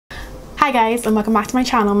Hi guys, and welcome back to my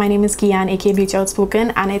channel. My name is Kian, aka Beauty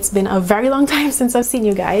Outspoken, and it's been a very long time since I've seen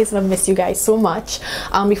you guys, and I've missed you guys so much.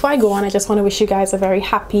 Before I go on, I just want to wish you guys a very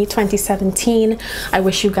happy 2017. I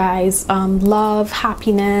wish you guys love,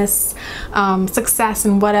 happiness, success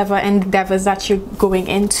in whatever endeavors that you're going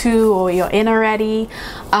into or you're in already.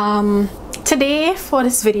 Today for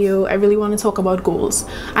this video, I really want to talk about goals,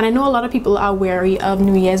 and I know a lot of people are wary of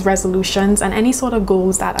New Year's resolutions and any sort of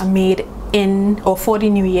goals that are made in or for the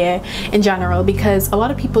new year in general, because a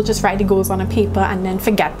lot of people just write the goals on a paper and then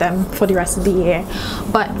forget them for the rest of the year.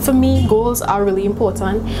 But for me, goals are really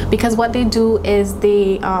important because what they do is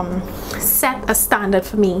they set a standard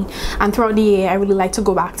for me, and throughout the year I really like to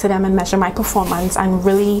go back to them and measure my performance, and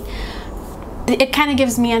really it kind of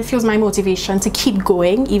gives me and fuels my motivation to keep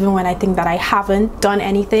going even when I think that I haven't done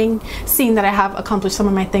anything. Seeing that I have accomplished some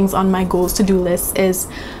of my things on my goals to-do list is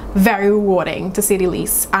very rewarding, to say the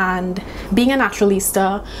least. And being a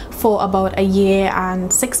naturalista for about a year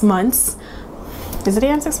and 6 months, is it a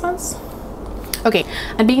year and 6 months? Okay,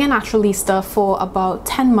 and being a naturalista for about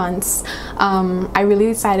 10 months, I really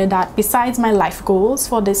decided that besides my life goals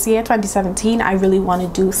for this year 2017, I really want to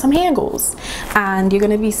do some hair goals. And you're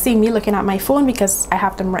going to be seeing me looking at my phone because I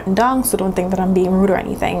have them written down, so don't think that I'm being rude or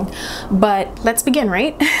anything. But let's begin,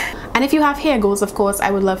 right? And if you have hair goals, of course, I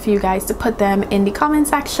would love for you guys to put them in the comment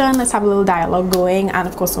section. Let's have a little dialogue going, and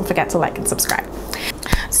of course don't forget to like and subscribe.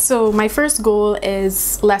 So my first goal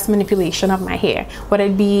is less manipulation of my hair, whether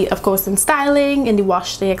it be of course in styling, in the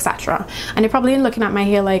wash day, etc. And you're probably looking at my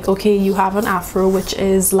hair like, okay, you have an afro, which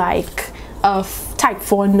is like a type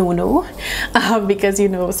 4 no-no, because you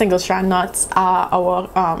know single strand knots are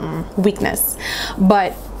our weakness.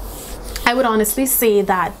 But I would honestly say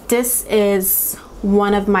that this is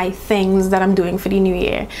one of my things that I'm doing for the new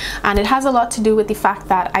year, and it has a lot to do with the fact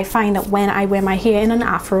that I find that when I wear my hair in an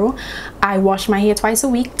afro, I wash my hair twice a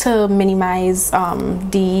week to minimize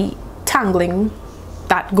the tangling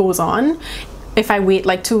that goes on. If I wait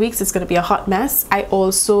like 2 weeks, it's going to be a hot mess. I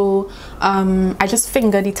also I just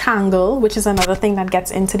finger detangle, which is another thing that gets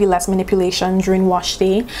into the less manipulation during wash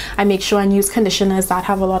day. I make sure and use conditioners that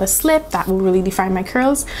have a lot of slip that will really define my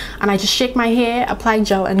curls, and I just shake my hair, apply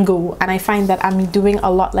gel, and go. And I find that I'm doing a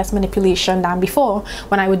lot less manipulation than before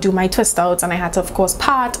when I would do my twist outs and I had to of course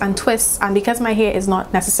part and twist. And because my hair is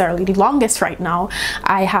not necessarily the longest right now,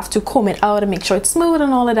 I have to comb it out and make sure it's smooth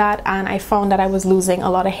and all of that, and I found that I was losing a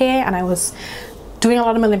lot of hair and I was doing a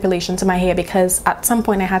lot of manipulation to my hair because at some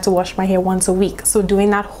point I had to wash my hair once a week. So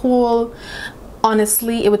doing that whole,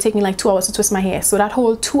 honestly, it would take me like 2 hours to twist my hair. So that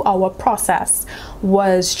whole 2-hour process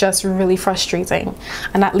was just really frustrating.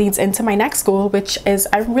 And that leads into my next goal, which is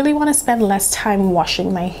I really want to spend less time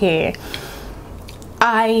washing my hair.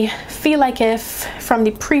 I feel like if from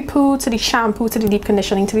the pre-poo to the shampoo to the deep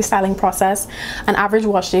conditioning to the styling process, an average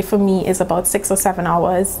wash day for me is about 6 or 7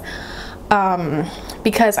 hours.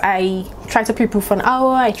 Because I try to pre-poo for an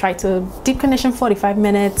hour, I try to deep condition 45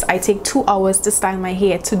 minutes, I take 2 hours to style my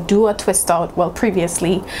hair, to do a twist out, well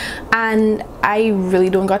previously, and I really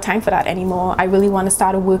don't got time for that anymore. I really want to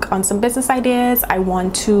start to work on some business ideas. I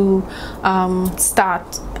want to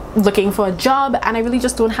start looking for a job, and I really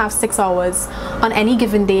just don't have 6 hours on any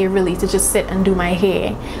given day really to just sit and do my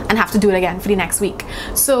hair and have to do it again for the next week.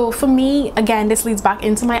 So for me, again, this leads back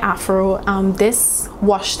into my afro. This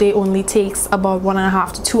wash day only takes about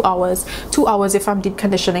 1.5 to 2 hours. 2 hours if I'm deep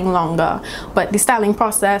conditioning longer, but the styling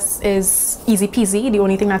process is easy peasy. The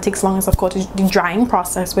only thing that takes long is of course the drying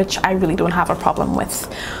process, which I really don't have a problem with.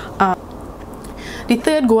 The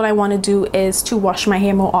third goal I want to do is to wash my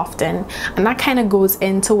hair more often, and that kind of goes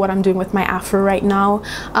into what I'm doing with my afro right now.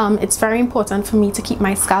 It's very important for me to keep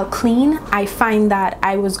my scalp clean. I find that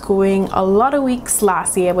I was going a lot of weeks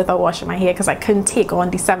last year without washing my hair because I couldn't take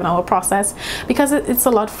on the 7-hour process because it's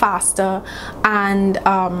a lot faster, and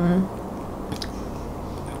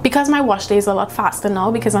because my wash day is a lot faster now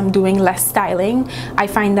because I'm doing less styling, I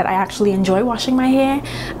find that I actually enjoy washing my hair.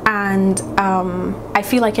 And I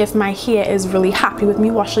feel like if my hair is really happy with me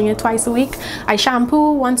washing it twice a week, I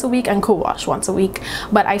shampoo once a week and co-wash once a week,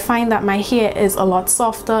 but I find that my hair is a lot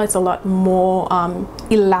softer, it's a lot more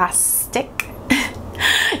elastic.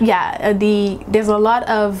 Yeah, there's a lot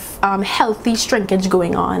of healthy shrinkage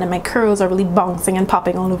going on, and my curls are really bouncing and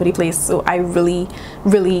popping all over the place. So I really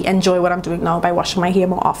enjoy what I'm doing now by washing my hair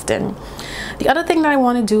more often. The other thing that I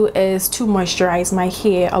want to do is to moisturize my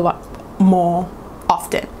hair a lot more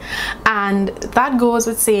often, and that goes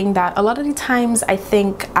with saying that a lot of the times I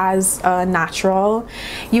think as a natural,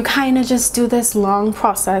 you kind of just do this long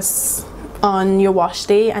process on your wash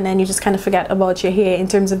day, and then you just kind of forget about your hair in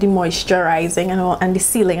terms of the moisturizing and the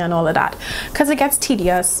sealing and all of that, because it gets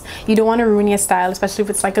tedious. You don't want to ruin your style, especially if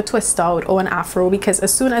it's like a twist out or an afro, because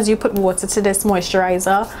as soon as you put water to this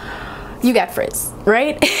moisturizer, you get frizz,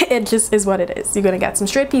 right? It just is what it is. You're gonna get some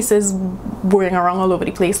straight pieces whirring around all over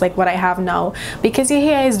the place like what I have now, because your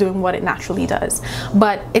hair is doing what it naturally does.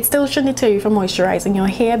 But it still shouldn't deter you from moisturizing your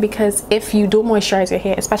hair, because if you don't moisturize your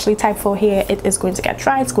hair, especially type 4 hair, it is going to get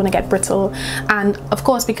dry, it's going to get brittle, and of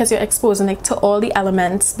course, because you're exposing it to all the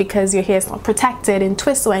elements, because your hair is not protected in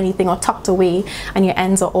twists or anything or tucked away, and your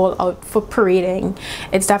ends are all out for parading,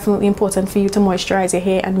 it's definitely important for you to moisturize your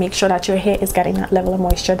hair and make sure that your hair is getting that level of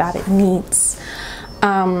moisture that it needs.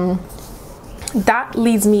 That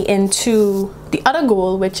leads me into the other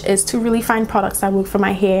goal, which is to really find products that work for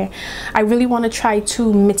my hair. I really want to try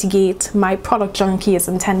to mitigate my product junkies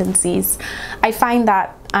and tendencies. I find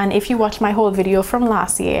that, and if you watch my whole video from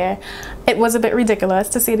last year, it was a bit ridiculous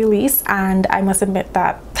to say the least, and I must admit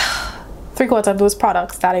that 3/4 of those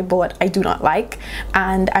products that I bought I do not like,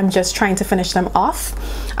 and I'm just trying to finish them off.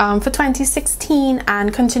 For 2016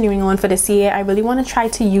 and continuing on for this year, I really want to try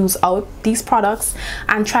to use out these products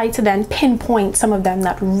and try to then pinpoint some of them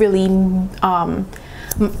that really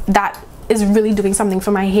that is really doing something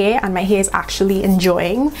for my hair and my hair is actually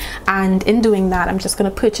enjoying. And in doing that, I'm just going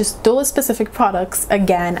to purchase those specific products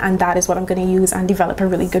again, and that is what I'm going to use and develop a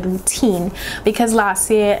really good routine. Because last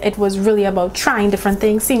year it was really about trying different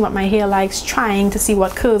things, seeing what my hair likes, trying to see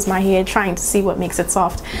what curls my hair, trying to see what makes it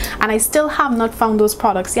soft, and I still have not found those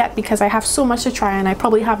products yet, because I have so much to try and I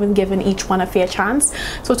probably haven't given each one a fair chance.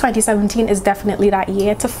 So 2017 is definitely that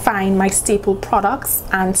year to find my staple products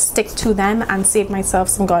and stick to them and save myself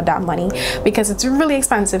some goddamn money, because it's really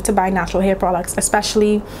expensive to buy natural hair products,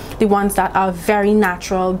 especially the ones that are very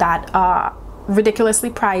natural, that are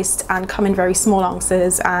ridiculously priced and come in very small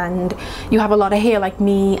ounces, and you have a lot of hair like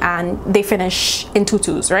me and they finish in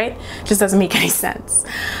tutus, right? Just doesn't make any sense.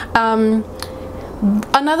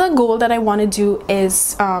 Another goal that I want to do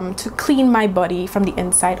is to clean my body from the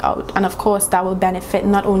inside out, and of course that will benefit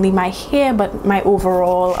not only my hair but my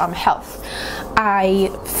overall health.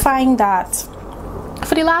 I find that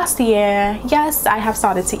for the last year, yes, I have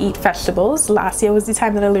started to eat vegetables. Last year was the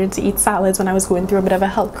time that I learned to eat salads when I was going through a bit of a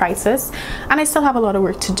health crisis, and I still have a lot of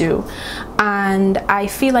work to do. And I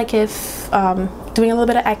feel like if doing a little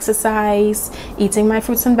bit of exercise, eating my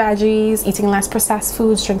fruits and veggies, eating less processed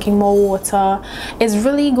foods, drinking more water is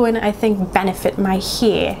really going to, I think, benefit my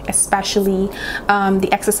hair, especially the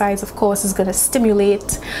exercise, of course, is going to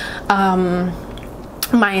stimulate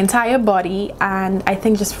my entire body, and I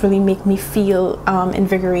think just really make me feel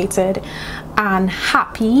invigorated and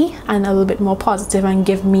happy and a little bit more positive, and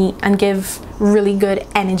give really good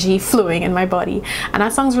energy flowing in my body. And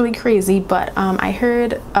that sounds really crazy, but I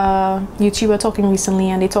heard a YouTuber talking recently,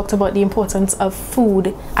 and they talked about the importance of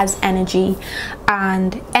food as energy,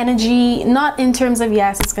 and energy not in terms of,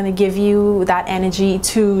 yes, it's going to give you that energy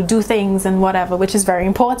to do things and whatever, which is very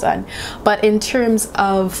important, but in terms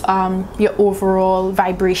of your overall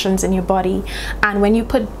vibrations in your body. And when you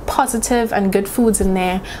put positive and good foods in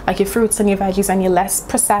there, like your fruits and your veggies and your less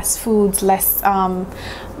processed foods, less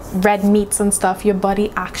red meats and stuff, your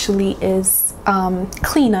body actually is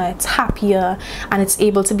cleaner, it's happier, and it's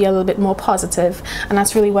able to be a little bit more positive. And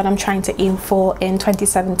that's really what I'm trying to aim for in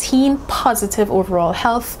 2017. Positive overall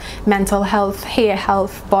health, mental health, hair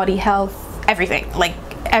health, body health, everything. Like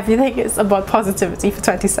everything is about positivity for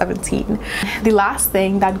 2017. The last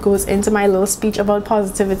thing that goes into my little speech about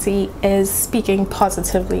positivity is speaking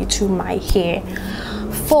positively to my hair.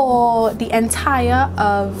 For the entire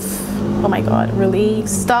of, oh my god, really?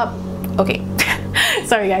 Stop. Okay.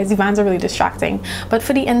 Sorry guys, the vans are really distracting. But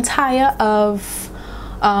for the entire of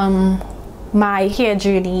my hair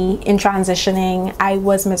journey in transitioning, I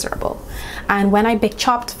was miserable. And when I big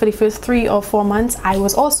chopped for the first 3 or 4 months, I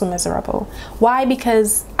was also miserable. Why?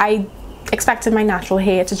 Because I expected my natural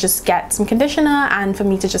hair to just get some conditioner and for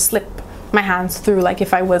me to just slip my hands through, like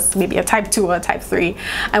if I was maybe a type 2 or a type 3.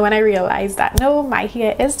 And when I realized that no, my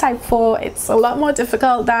hair is type 4, it's a lot more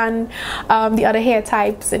difficult than the other hair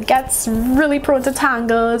types. It gets really prone to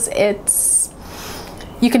tangles.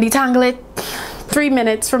 You can detangle it 3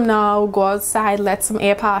 minutes from now, go outside, let some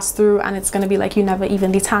air pass through, and it's gonna be like you never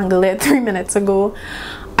even detangled it 3 minutes ago.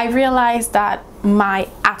 I realized that my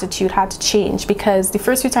attitude had to change, because the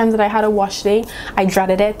first few times that I had a wash day, I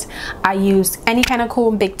dreaded it. I used any kind of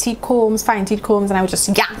comb, big teeth combs, fine teeth combs, and I would just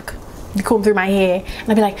yank the comb through my hair, and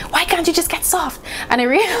I'd be like, why can't you just get soft? And I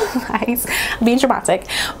realized, being dramatic,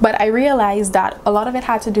 but I realized that a lot of it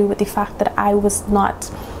had to do with the fact that I was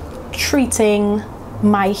not treating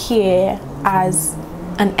my hair as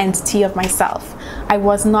an entity of myself. I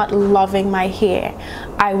was not loving my hair.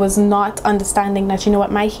 I was not understanding that, you know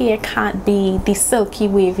what, my hair can't be the silky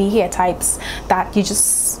wavy hair types that you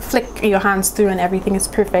just flick your hands through and everything is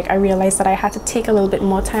perfect. I realized that I had to take a little bit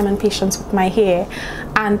more time and patience with my hair,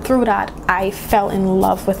 and through that I fell in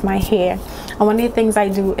love with my hair. And one of the things I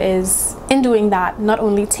do is, in doing that, not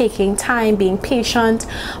only taking time, being patient,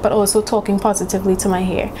 but also talking positively to my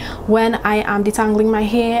hair. When I am detangling my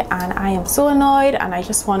hair and I am so annoyed and I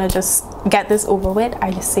just want to just get this over with,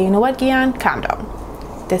 I just say, you know what, Gian, calm down.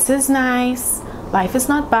 This is nice. Life is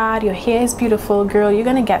not bad. Your hair is beautiful, girl. You're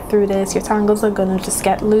gonna get through this. Your tangles are gonna just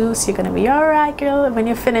get loose. You're gonna be all right, girl. When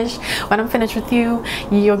you're finished, when I'm finished with you,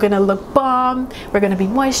 you're gonna look bomb. We're gonna be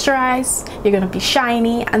moisturized. You're gonna be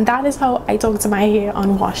shiny. And that is how I talk to my hair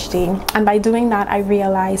on wash day. And by doing that, I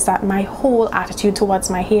realized that my whole attitude towards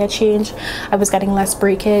my hair changed. I was getting less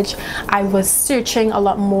breakage. I was searching a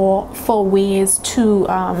lot more for ways to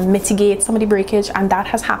mitigate some of the breakage, and that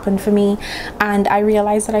has happened for me. And I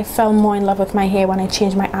realized that I fell more in love with my hair when I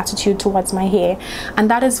changed my attitude towards my hair. And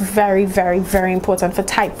that is very, very, very important for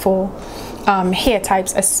type 4 hair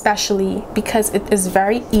types, especially because it is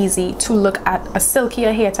very easy to look at a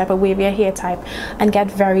silkier hair type, a wavier hair type, and get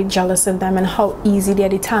very jealous of them and how easy their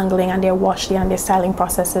detangling and their wash day and their styling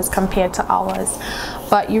processes compared to ours.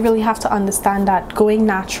 But you really have to understand that going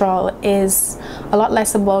natural is a lot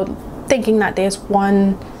less about thinking that there's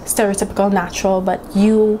one stereotypical natural, but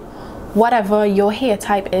you, whatever your hair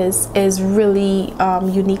type is really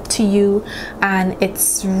unique to you, and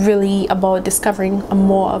it's really about discovering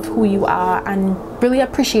more of who you are and really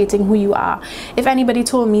appreciating who you are. If anybody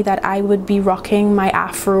told me that I would be rocking my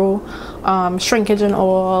afro, shrinkage and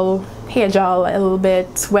all, hair gel a little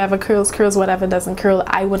bit, wherever curls, whatever doesn't curl,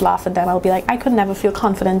 I would laugh at them. I'll be like, I could never feel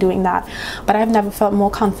confident doing that. But I've never felt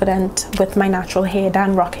more confident with my natural hair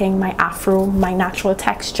than rocking my afro, my natural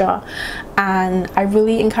texture. And I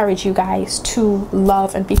really encourage you guys to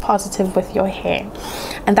love and be positive with your hair.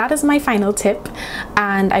 And that is my final tip,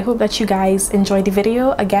 and I hope that you guys enjoyed the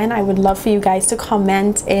video. Again, I would love for you guys to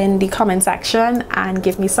comment in the comment section and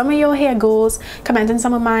give me some of your hair goals, comment in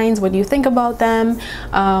some of mine, what do you think about them.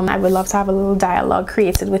 I would love to have a little dialogue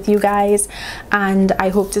created with you guys, and I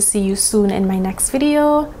hope to see you soon in my next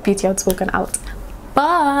video. Beauty Outspoken out.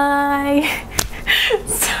 Bye.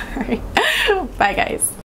 Sorry. Bye guys.